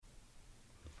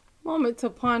Moment to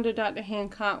ponder, Dr.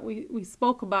 Hancock. We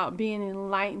spoke about being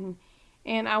enlightened,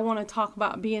 and I want to talk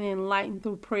about being enlightened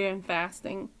through prayer and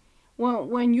fasting.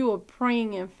 When you are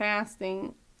praying and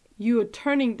fasting, you are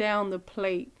turning down the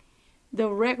plate. The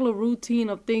regular routine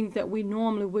of things that we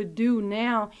normally would do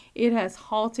now, it has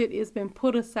halted. It's been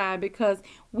put aside because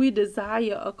we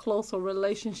desire a closer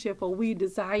relationship, or we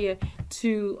desire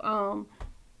to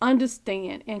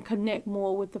understand and connect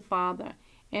more with the Father.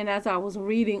 And as I was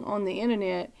reading on the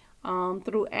internet,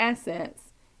 through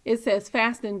assets, it says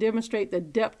fast and demonstrate the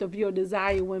depth of your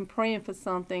desire when praying for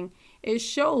something. It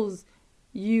shows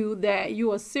you that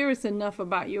you are serious enough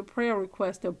about your prayer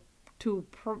request to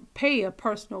pay a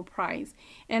personal price.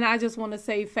 And I just want to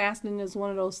say fasting is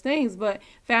one of those things, but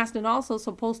fasting also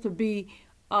supposed to be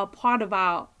a part of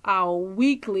our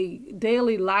weekly,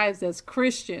 daily lives as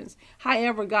Christians.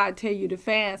 However God tell you to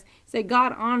fast, say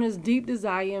God honors deep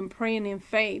desire and praying in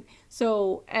faith.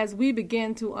 So as we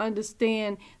begin to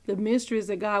understand the mysteries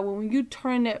of God, when you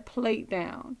turn that plate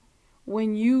down,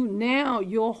 when you now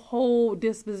your whole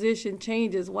disposition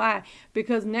changes. Why?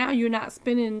 Because now you're not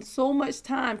spending so much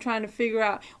time trying to figure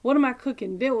out, what am I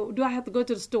cooking? Do I have to go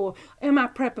to the store? Am I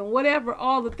prepping? Whatever,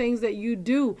 all the things that you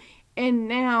do. And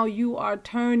now you are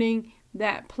turning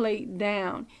that plate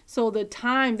down. So the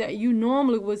time that you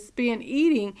normally would spend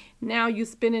eating, now you're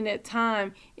spending that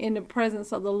time in the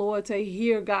presence of the Lord to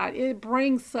hear God. It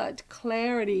brings such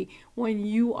clarity when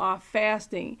you are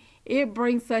fasting. It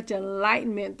brings such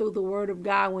enlightenment through the word of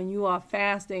God when you are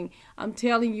fasting. I'm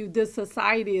telling you, this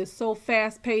society is so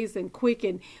fast paced and quick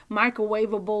and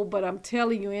microwavable, but I'm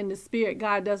telling you, in the spirit,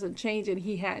 God doesn't change, and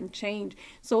he hadn't changed.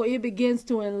 So it begins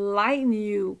to enlighten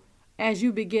you as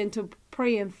you begin to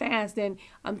pray and fast, and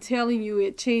I'm telling you,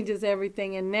 it changes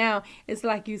everything. And now it's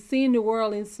like you're seeing the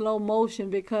world in slow motion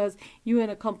because you're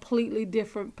in a completely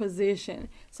different position.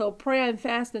 So prayer and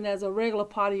fasting as a regular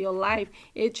part of your life,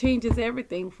 it changes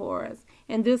everything for us.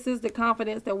 And this is the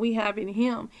confidence that we have in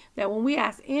him, that when we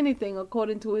ask anything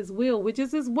according to his will, which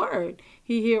is his word,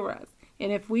 he hears us.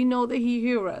 And if we know that he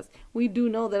hears us, we do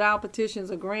know that our petitions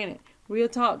are granted. Real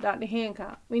talk, Dr.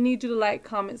 Hancock. We need you to like,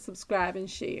 comment, subscribe, and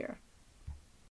share.